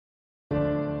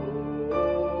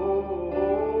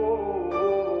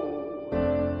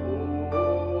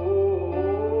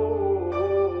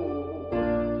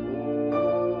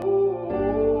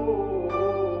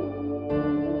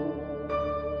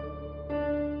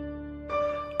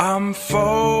I'm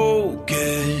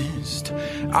focused.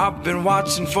 I've been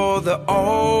watching for the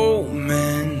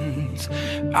omens.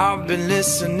 I've been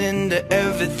listening to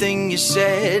everything you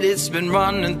said. It's been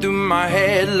running through my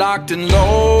head, locked and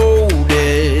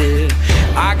loaded.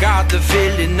 I got the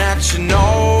feeling that you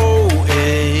know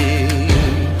it.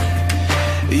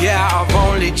 Yeah, I've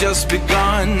only just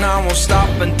begun. I won't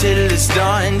stop until it's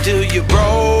done, till you're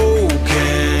broken.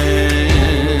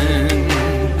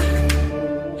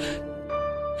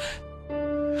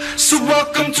 So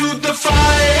welcome to the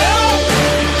fire.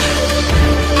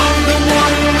 I'm the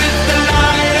one with the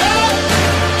lighter.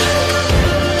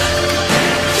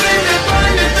 Feel it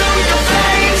burning through your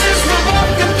veins as we're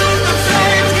walking through the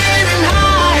flames, getting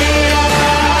higher.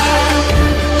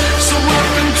 So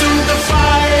welcome to the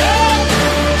fire.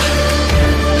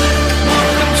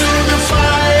 Welcome to the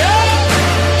fire.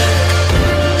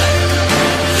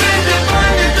 Feel it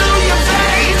burning through your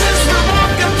veins as we're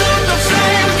walking through the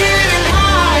flames, getting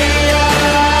higher.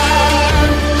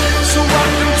 So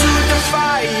welcome to the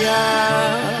fire.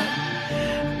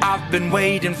 I've been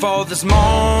waiting for this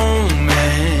moment,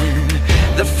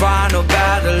 the final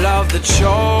battle of the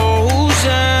chosen.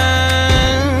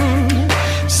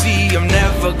 See, I'm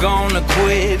never gonna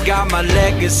quit, got my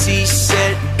legacy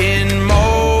set in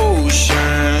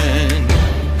motion.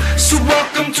 So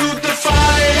welcome to the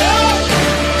fire.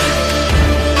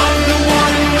 I'm the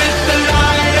one with the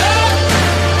lighter.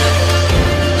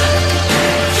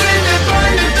 Feel it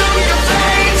burning through your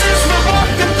veins as we're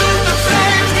walking through the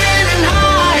flames, getting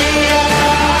higher.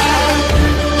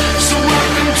 So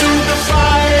welcome to the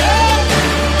fire.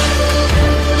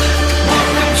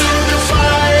 Welcome to the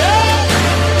fire.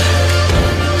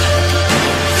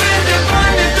 Feel it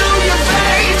burning through your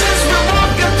veins as we're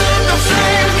walking through the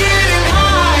flames, getting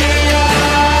higher.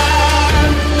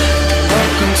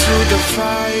 Welcome to the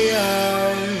fire.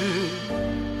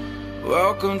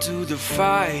 Welcome to the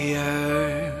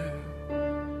fire.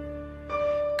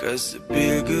 'Cause the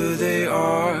bigger they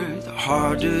are, the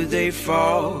harder they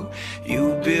fall.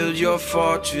 You build your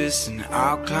fortress and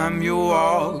I'll climb your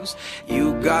walls.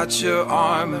 You got your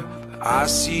armor, but I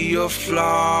see your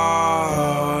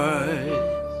flaws.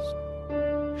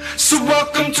 So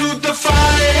welcome to the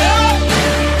fire.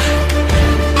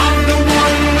 I'm the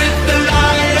one with the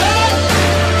lighter.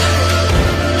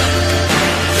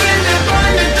 Feel it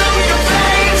burning through your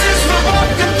veins as we're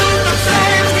walking through the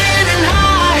flames, getting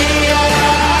higher.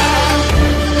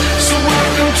 So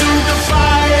welcome to the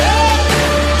fire.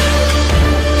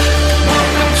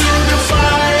 Welcome to the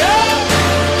fire.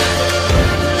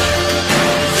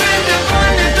 Feel it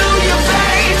burning through your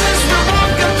veins as we're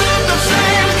walking through the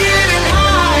flames, getting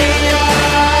higher.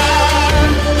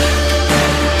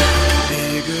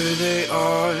 Bigger they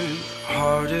are, the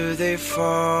harder they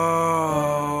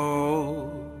fall.